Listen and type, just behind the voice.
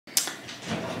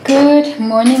Good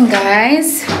morning,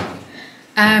 guys.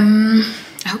 I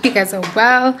hope you guys are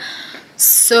well.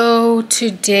 So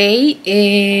today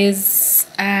is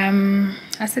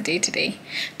what's the day today?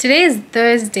 Today is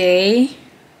Thursday.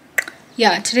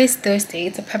 Yeah, today's Thursday.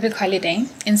 It's a public holiday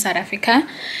in South Africa.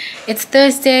 It's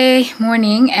Thursday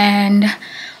morning and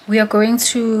we are going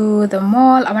to the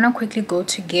mall. I want to quickly go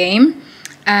to game.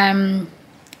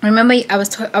 Remember I was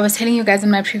telling you guys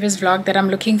in my previous vlog that I'm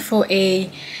looking for a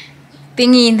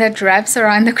thingy that wraps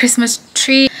around the Christmas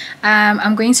tree.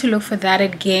 I'm going to look for that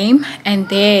at game, and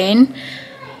then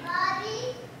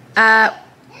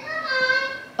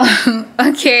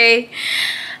okay,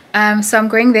 so I'm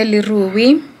going there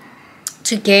Liruwi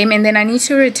to game, and then I need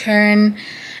to return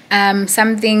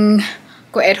something,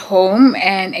 go at home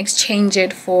and exchange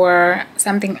it for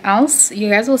something else. You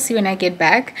guys will see when I get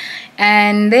back.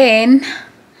 And then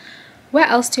where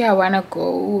else do I want to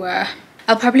go?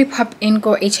 I'll probably pop in,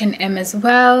 go H&M as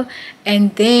well.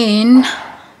 And then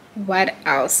what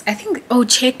else? I think, oh,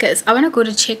 Checkers. I want to go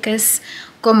to Checkers,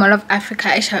 go Mall of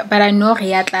Africa, but I know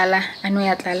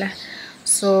Yatlala.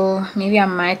 So maybe I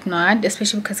might not,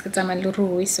 especially because I'm a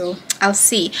little, so I'll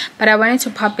see. But I wanted to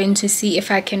pop in to see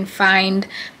if I can find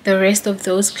the rest of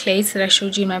those plates that I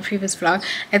showed you in my previous vlog.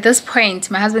 At this point,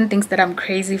 my husband thinks that I'm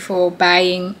crazy for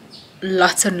buying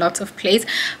lots and lots of plates,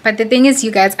 but the thing is,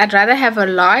 you guys, I'd rather have a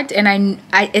lot, and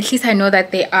I at least I know that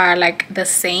they are like the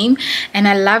same. And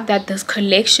I love that this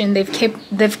collection, they've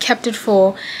kept it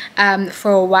for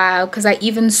a while, because I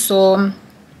even saw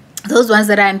those ones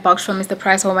that I unboxed from Mr.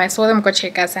 Price Home. I saw them, go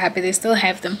check out, so happy they still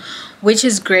have them, which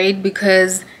is great,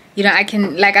 because you know, I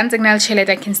can, like, I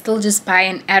can still just buy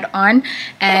and add on.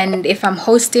 And if I'm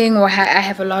hosting or I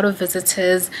have a lot of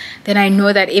visitors, then I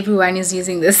know that everyone is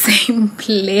using the same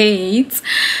plates.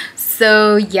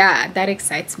 So yeah, that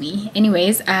excites me.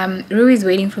 Anyways, Rui is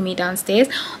waiting for me downstairs.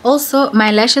 Also,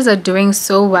 my lashes are doing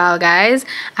so well, guys.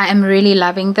 I am really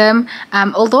loving them.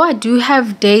 Although I do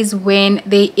have days when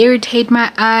they irritate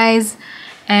my eyes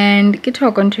and get to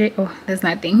a country. Oh, there's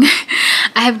nothing.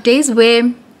 I have days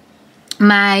where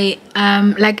my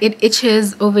like it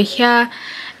itches over here,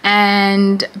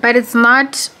 but it's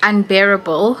not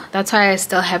unbearable. That's why I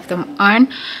still have them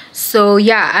on. So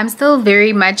yeah, I'm still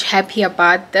very much happy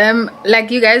about them. Like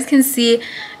you guys can see,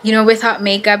 you know, without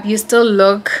makeup you still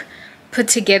look put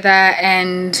together,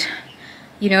 and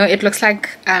you know, it looks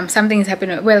like something is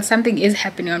happening. Well, something is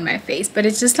happening on my face, but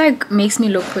it just like makes me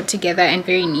look put together and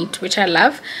very neat, which I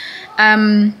love.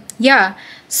 Yeah,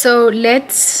 so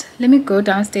let me go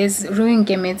downstairs, ruin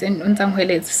games and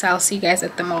untangwele, so I'll see you guys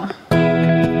at the mall.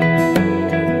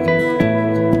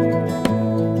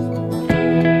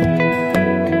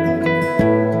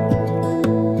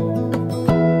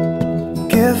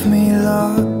 Give me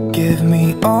love, give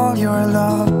me all your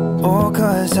love, oh,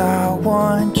 'cause I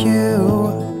want you.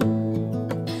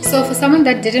 So for someone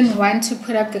that didn't want to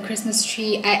put up the Christmas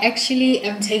tree, I actually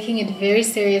am taking it very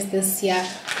serious this year.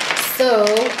 So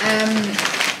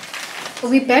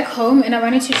we'll be back home, and I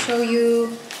wanted to show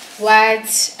you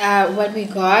what we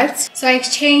got. So I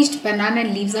exchanged banana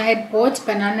leaves. I had bought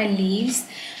banana leaves,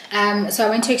 so I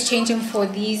went to exchange them for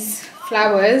these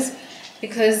flowers,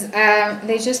 because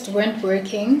they just weren't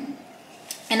working.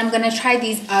 And I'm gonna try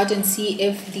these out and see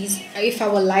if I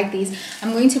will like these.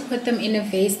 I'm going to put them in a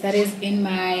vase that is in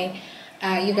my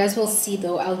you guys will see,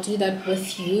 though I'll do that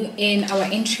with you, in our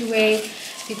entryway,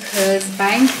 because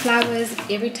buying flowers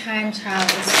every time,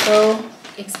 child, is so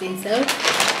expensive.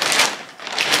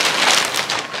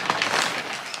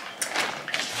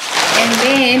 And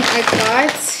then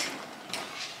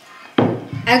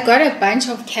I got a bunch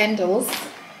of candles.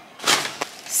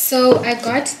 So I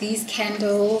got these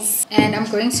candles, and I'm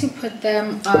going to put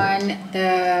them on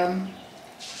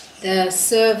the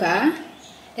server.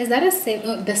 Is that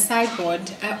the sideboard?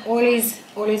 I always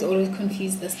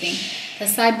confuse this thing. The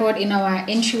sideboard in our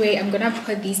entryway. I'm gonna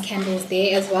put these candles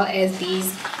there, as well as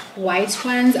these white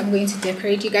ones. I'm going to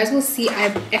decorate. You guys will see.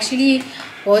 I actually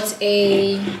bought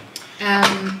a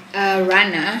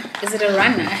runner. Is it a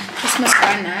runner? Christmas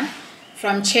runner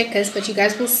from Checkers, but you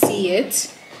guys will see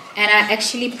it. And I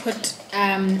actually put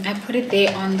it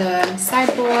there on the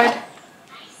sideboard.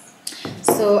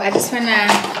 So I just wanna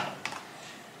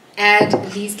add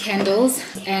these candles,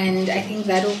 and I think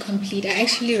that will complete. I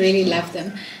actually really love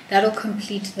them. That will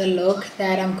complete the look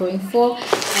that I'm going for.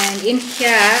 And in here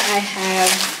I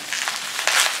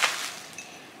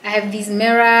have these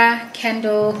mirror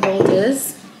candle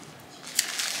holders.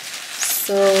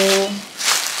 So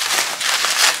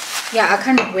yeah, I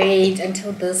can't wait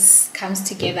until this comes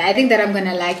together. I think that I'm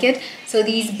gonna like it. So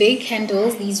these big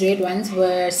candles, these red ones,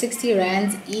 were 60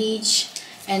 rands each,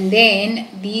 and then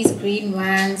these green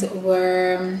ones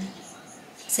were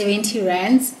 70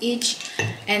 rands each,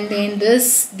 and then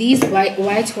these white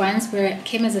ones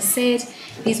came as a set.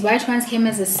 These white ones came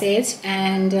as a set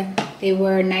and they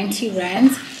were 90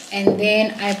 rands. And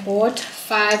then I bought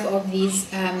 5 of these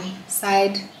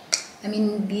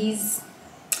these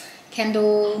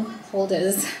candle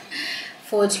holders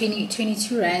for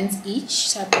 22 rands each,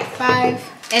 so I bought 5.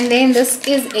 And then this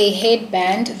is a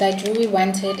headband that Ruby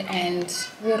wanted, and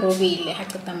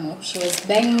she was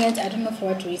banging it, I don't know for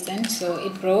what reason, so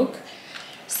it broke.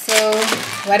 So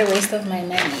what a waste of my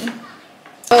money.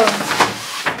 Oh,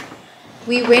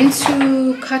 we went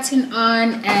to Cotton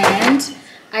On and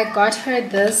I got her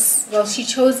this, well, she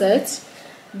chose it,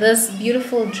 this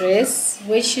beautiful dress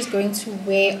which she's going to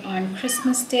wear on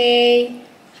Christmas Day.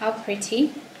 How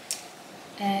pretty.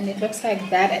 And it looks like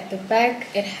that at the back.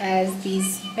 It has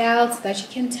these belts that you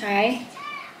can tie.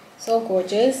 So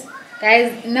gorgeous.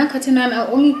 Guys, in Cotton On,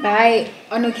 I'll only buy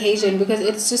on occasion because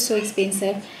it's just so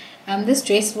expensive. This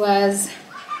dress was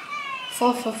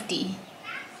 $450.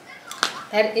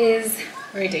 That is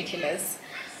ridiculous.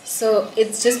 So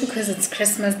it's just because it's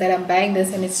Christmas that I'm buying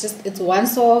this, and it's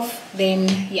once off, then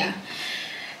yeah.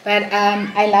 But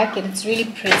I like it. It's really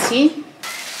pretty.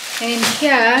 And in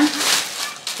here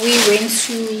we went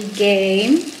to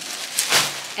Game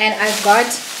and I got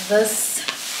this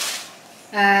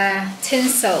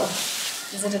tinsel.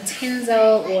 Is it a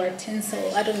tinsel or a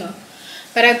tinsel? I don't know.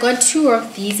 But I got 2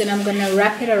 of these and I'm gonna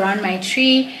wrap it around my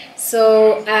tree.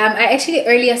 So I actually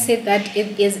earlier said that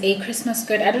it is a Christmas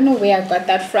skirt. I don't know where I got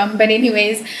that from, but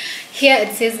anyways, here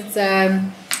it says it's a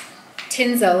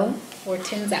tinsel or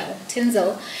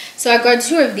tinsel. So I got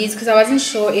 2 of these because I wasn't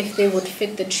sure if they would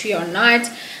fit the tree or not.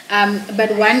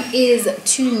 But one is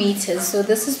 2 meters, so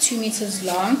this is 2 meters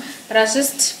long, but I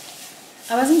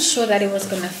wasn't sure that it was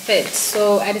gonna fit,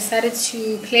 so I decided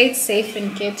to play it safe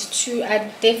and get 2. I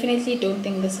definitely don't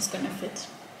think this is gonna fit.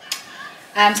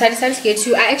 So I decided to get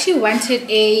 2. I actually wanted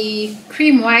a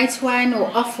cream white one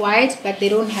or off-white, but they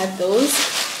don't have those,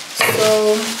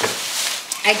 so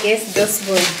I guess this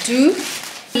will do.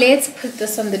 Let's put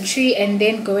this on the tree and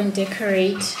then go and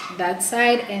decorate that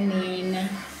side, and then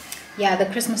yeah, the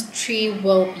Christmas tree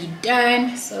will be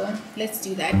done. So let's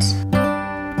do that.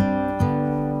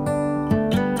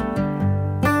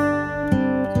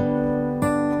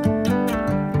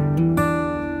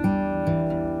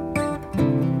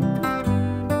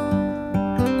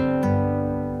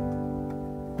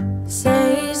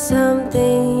 Say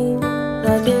something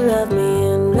like you love me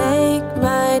and make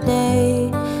my day,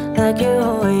 like you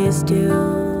always do,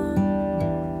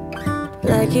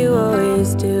 like you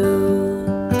always do.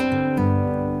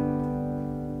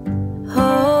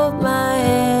 Hold my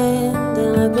hand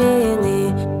and look me in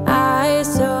the eye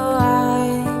so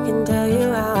I can tell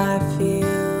you how I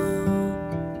feel,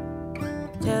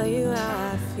 tell you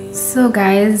how I feel. So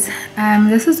guys,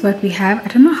 this is what we have. I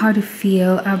don't know how to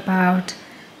feel about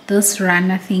this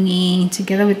runner thingy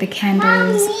together with the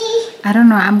candles. I don't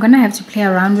know. I'm gonna have to play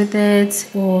around with it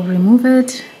or remove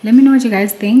it. Let me know what you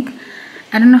guys think.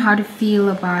 I don't know how to feel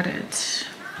about it.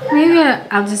 Maybe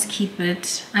I'll just keep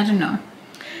it. I don't know.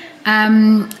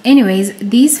 Anyways,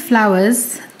 these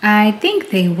flowers, I think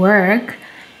they work,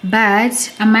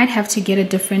 but I might have to get a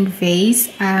different vase.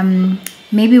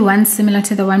 Maybe one similar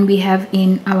to the one we have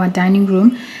in our dining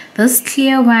room. This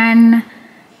clear one,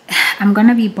 I'm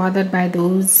gonna be bothered by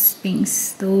those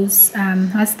things, those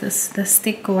what's this, the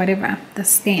stick or whatever, the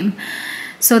stem.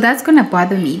 So that's gonna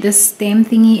bother me. This stem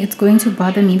thingy, it's going to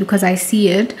bother me because I see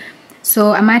it.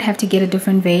 So I might have to get a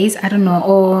different vase. I don't know,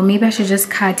 or maybe I should just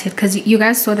cut it, because you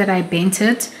guys saw that I bent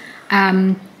it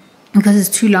because it's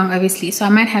too long, obviously. So I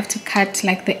might have to cut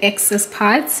like the excess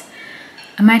parts.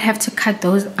 I might have to cut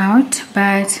those out,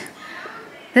 but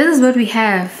this is what we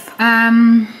have.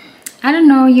 I don't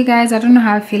know, you guys. I don't know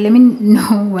how I feel. Let me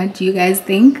know what you guys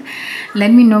think.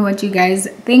 Let me know what you guys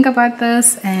think about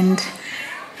this, and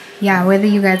yeah, whether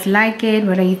you guys like it,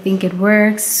 whether you think it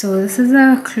works. So this is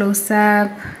a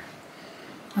close-up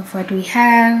of what we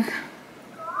have.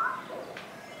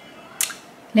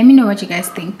 Let me know what you guys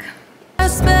think. I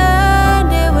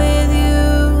spend it with you.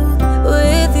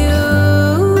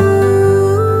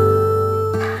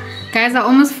 Guys, I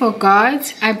almost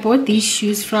forgot. I bought these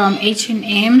shoes from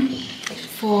H&M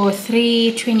for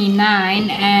 $3.29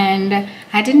 and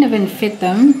I didn't even fit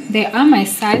them. They are my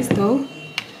size though,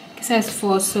 size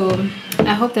 4, so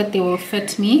I hope that they will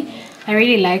fit me. I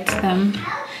really liked them,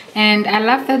 and I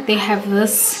love that they have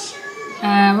this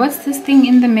what's this thing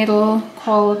in the middle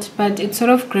called, but it sort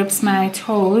of grips my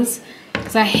toes,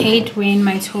 because I hate when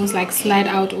my toes like slide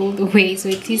out all the way. So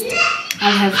at least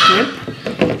I'll have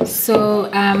grip. So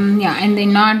yeah, and they're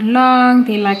not long,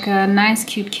 they're like a nice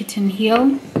cute kitten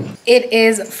heel. It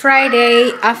is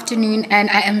Friday afternoon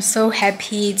and I am so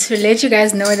happy to let you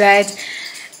guys know that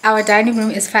our dining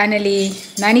room is finally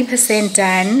 90%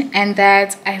 done and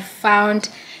that I found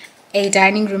a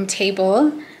dining room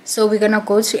table. So we're gonna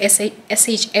go to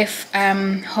SHF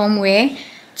Homeware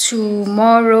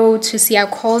tomorrow to see. I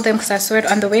called them because I saw it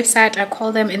on the website. I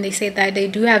called them and they said that they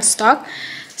do have stock.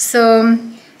 So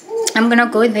I'm gonna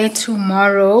go there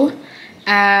tomorrow.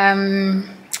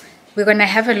 We're gonna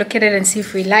have a look at it and see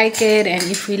if we like it, and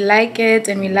if we like it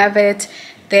and we love it,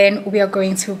 then we are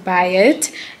going to buy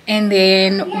it. And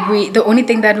then the only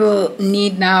thing that we'll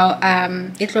need now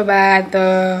it will be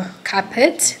the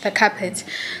carpet.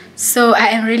 So I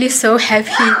am really so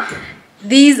happy.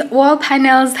 These wall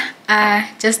panels are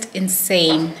just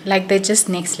insane, like they're just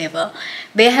next level.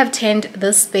 They have turned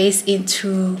this space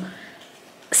into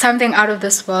something out of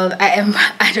this world.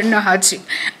 I don't know how to,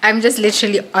 I'm just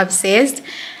literally obsessed.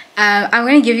 I'm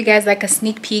gonna give you guys like a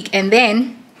sneak peek, and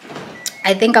then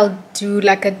I think I'll do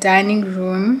like a dining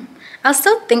room. I'll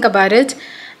still think about it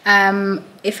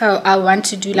if I want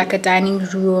to do like a dining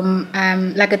room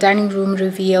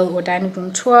reveal or dining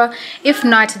room tour. If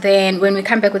not, then when we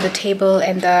come back with the table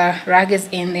and the rug is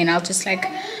in, then I'll just like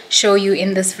show you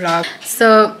in this vlog.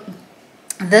 So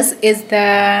this is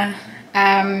the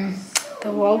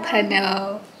wall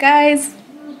panel, guys.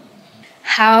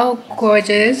 How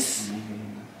gorgeous.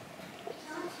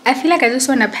 I feel like I just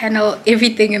want to panel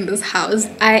everything in this house.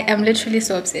 I am literally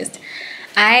so obsessed.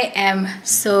 I am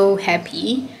so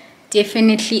happy.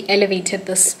 Definitely elevated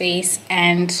the space,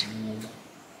 and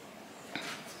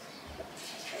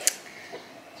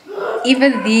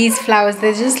even these flowers,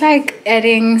 they're just like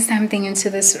adding something into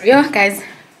this. Yeah, guys,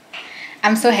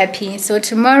 I'm so happy. So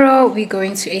tomorrow we're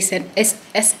going to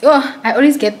I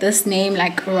always get this name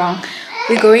like wrong.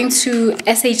 We're going to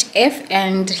SHF,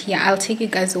 and yeah, I'll take you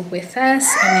guys with us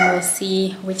and then we'll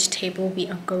see which table we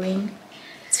are going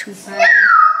to buy.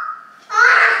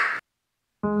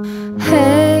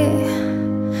 Hey,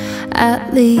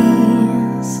 at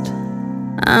least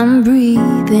I'm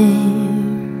breathing.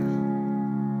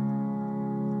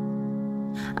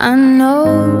 I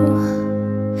know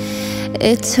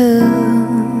it took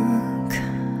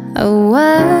a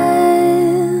while.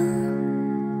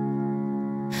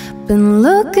 Been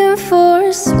looking for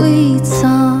a sweet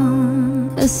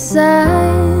song, a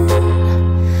sign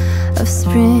of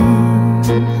spring,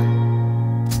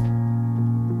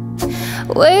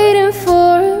 waiting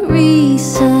for a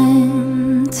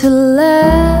reason to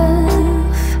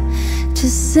laugh, to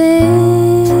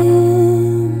sing.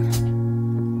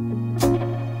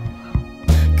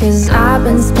 'Cause I've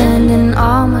been spending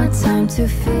all my time to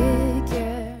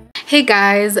figure. Hey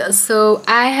guys, so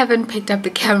I haven't picked up the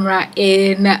camera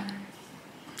in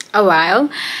a while.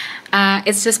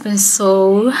 It's just been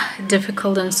so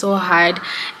difficult and so hard,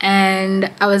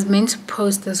 and I was meant to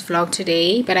post this vlog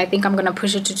today, but I think I'm gonna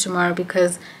push it to tomorrow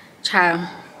because child.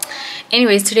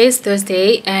 Anyways, today is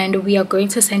Thursday and we are going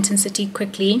to Sandton City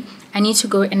quickly. I need to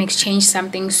go and exchange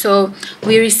something. So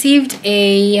we received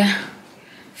a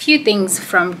few things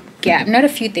from Gap, not a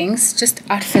few things, just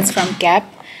outfits from Gap,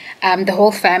 the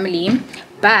whole family.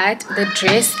 But the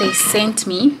dress they sent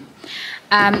me,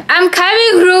 I'm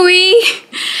coming, Rui.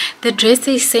 The dress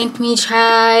they sent me,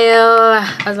 child,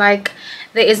 I was like,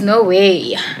 there is no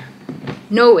way,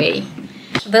 no way.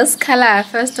 This color,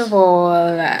 first of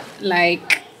all,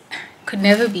 like, could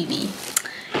never be me.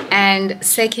 And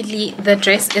secondly, the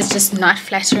dress is just not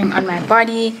flattering on my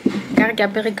body.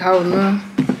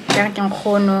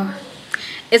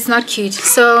 It's not cute.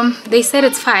 So they said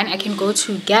it's fine, I can go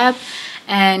to Gap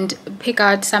and pick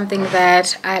out something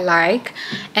that I like.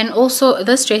 And also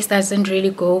this dress doesn't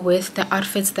really go with the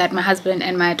outfits that my husband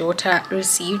and my daughter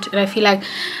received. And I feel like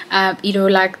you know,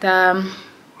 like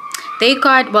they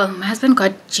got, well, my husband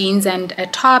got jeans and a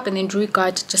top, and then Drew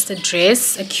got just a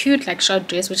dress, a cute like short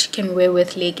dress which he can wear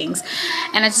with leggings.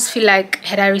 And I just feel like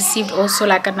had I received also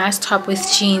like a nice top with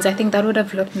jeans, I think that would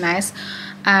have looked nice.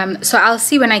 So I'll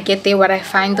see when I get there what I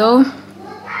find though.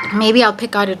 Maybe I'll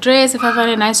pick out a dress. If I find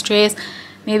a nice dress,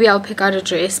 maybe I'll pick out a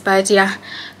dress. But yeah,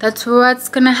 that's what's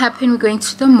gonna happen. We're going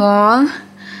to the mall,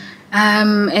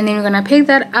 and then we're gonna pick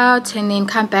that out and then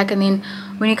come back. And then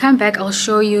when you come back, I'll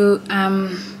show you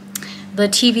the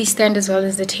TV stand as well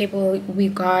as the table we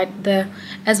got,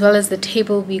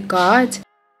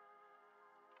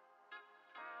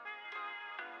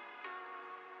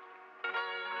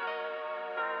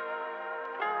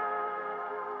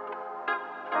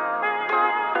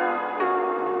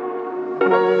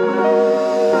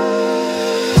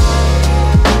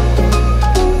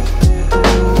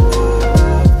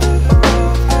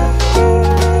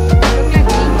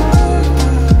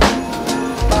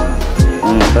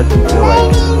 start to feel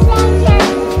like,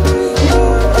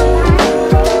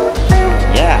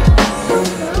 yeah.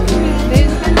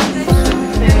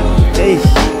 Hey,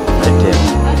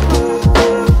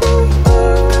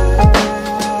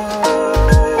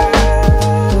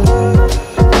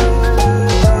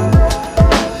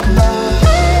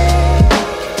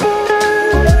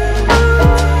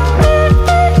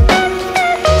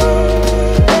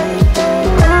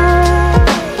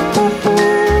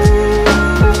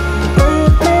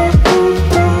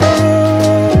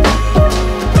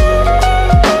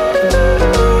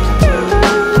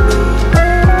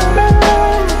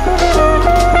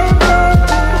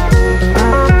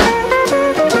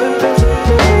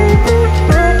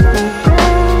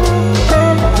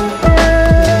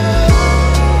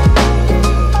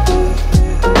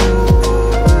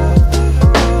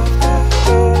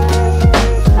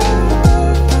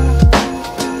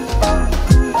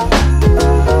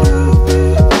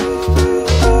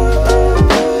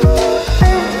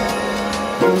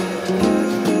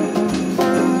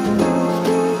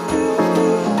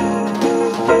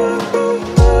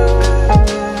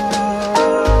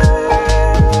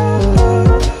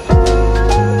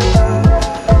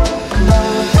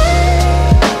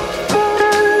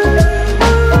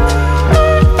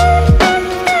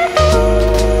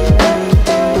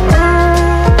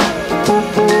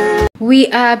 We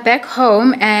are back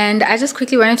home, and I just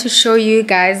quickly wanted to show you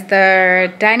guys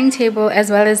the dining table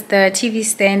as well as the TV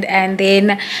stand, and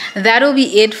then that'll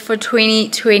be it for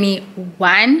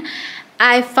 2021.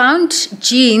 I found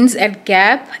jeans at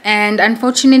Gap, and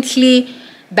unfortunately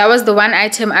that was the one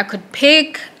item I could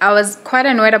pick. I was quite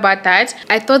annoyed about that.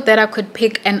 I thought that I could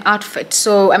pick an outfit.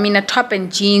 So I mean, a top and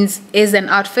jeans is an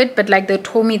outfit, but like they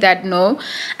told me that no,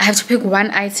 I have to pick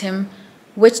one item,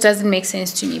 which doesn't make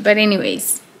sense to me. But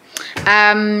anyways,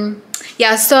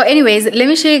 yeah, so anyways, let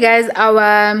me show you guys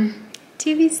our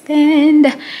TV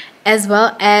stand as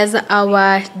well as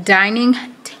our dining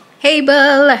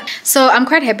table. So I'm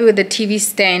quite happy with the TV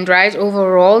stand, right?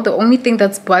 Overall, the only thing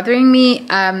that's bothering me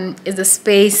is the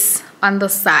space on the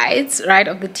sides, right,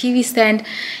 of the TV stand.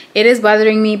 It is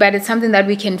bothering me, but it's something that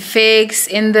we can fix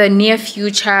in the near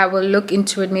future. We'll look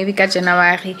into it, maybe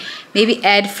January, maybe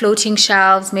add floating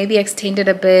shelves, maybe extend it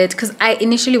a bit, because I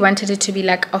initially wanted it to be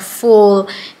like a full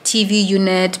TV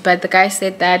unit, but the guy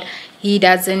said that he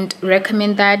doesn't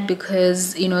recommend that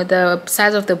because, you know, the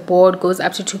size of the board goes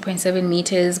up to 2.7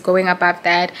 meters. Going above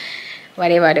that,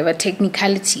 whatever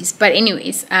technicalities, but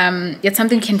anyways, it's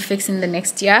something we can fix in the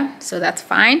next year, so that's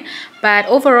fine. But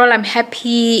overall, I'm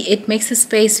happy. It makes the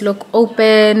space look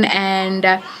open, and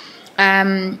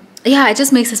yeah, it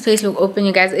just makes the space look open,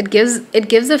 you guys. It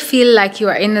gives a feel like you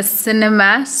are in a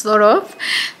cinema, sort of.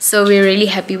 So we're really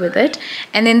happy with it.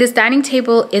 And then this dining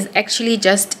table is actually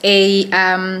just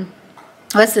a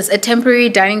what's this, a temporary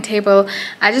dining table.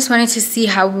 I just wanted to see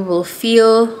how we will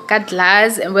feel, got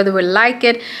glass, and whether we like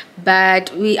it,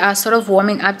 but we are sort of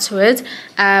warming up to it.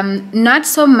 Not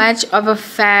so much of a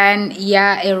fan,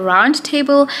 yeah, a round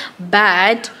table,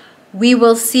 but we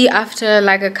will see after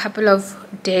like a couple of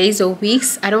days or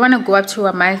weeks. I don't want to go up to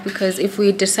a month, because if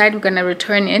we decide we're gonna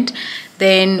return it,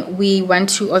 then we want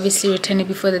to obviously return it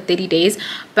before the 30 days.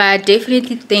 But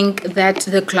definitely think that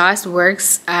the glass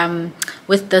works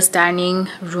with this dining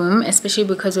room, especially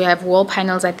because we have wall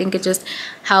panels. I think it just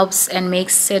helps and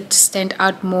makes it stand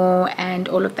out more and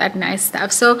all of that nice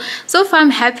stuff. So far I'm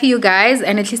happy, you guys,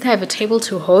 and at least I have a table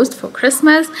to host for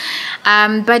Christmas.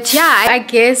 But yeah, I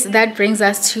guess that brings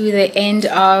us to the end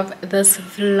of this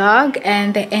vlog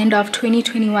and the end of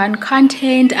 2021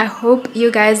 content. I hope you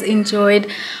guys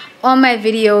enjoyed all my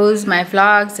videos, my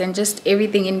vlogs, and just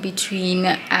everything in between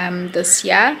this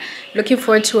year. Looking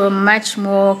forward to a much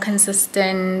more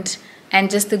consistent and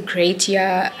just a great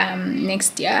year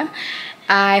next year.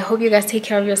 I hope you guys take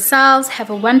care of yourselves.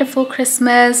 Have a wonderful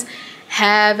Christmas.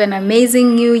 Have an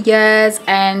amazing New Year's,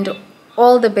 and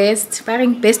all the best,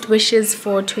 best wishes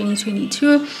for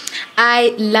 2022.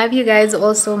 I love you guys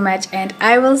all so much, and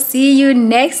I will see you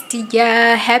next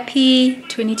year. Happy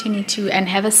 2022, and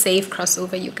have a safe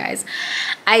crossover, you guys.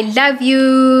 I love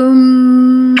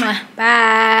you.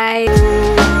 Bye.